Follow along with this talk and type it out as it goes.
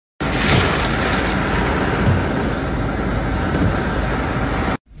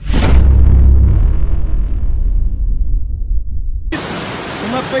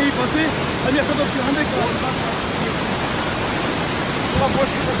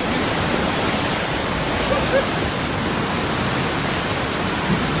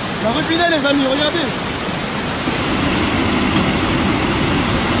La reculé les amis, regardez.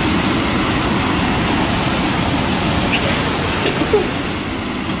 C'est beaucoup.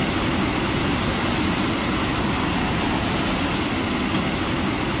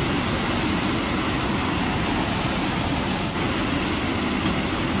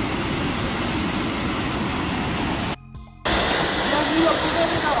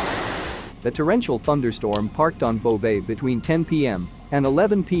 The torrential thunderstorm parked on Beauvais between 10 p.m. and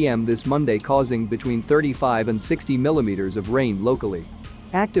 11 p.m. this Monday, causing between 35 and 60 millimeters of rain locally.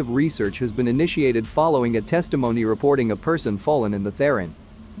 Active research has been initiated following a testimony reporting a person fallen in the Thérain.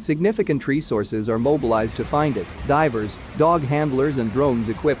 Significant resources are mobilized to find it: divers, dog handlers and drones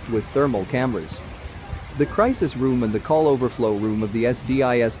equipped with thermal cameras. The crisis room and the call overflow room of the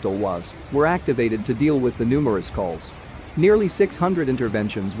SDIS Tillé were activated to deal with the numerous calls. Nearly 600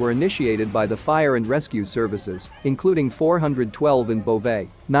 interventions were initiated by the fire and rescue services, including 412 in Beauvais,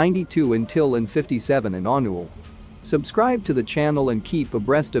 92 in Tillé and 57 in Auneuil. Subscribe to the channel and keep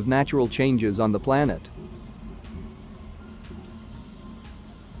abreast of natural changes on the planet.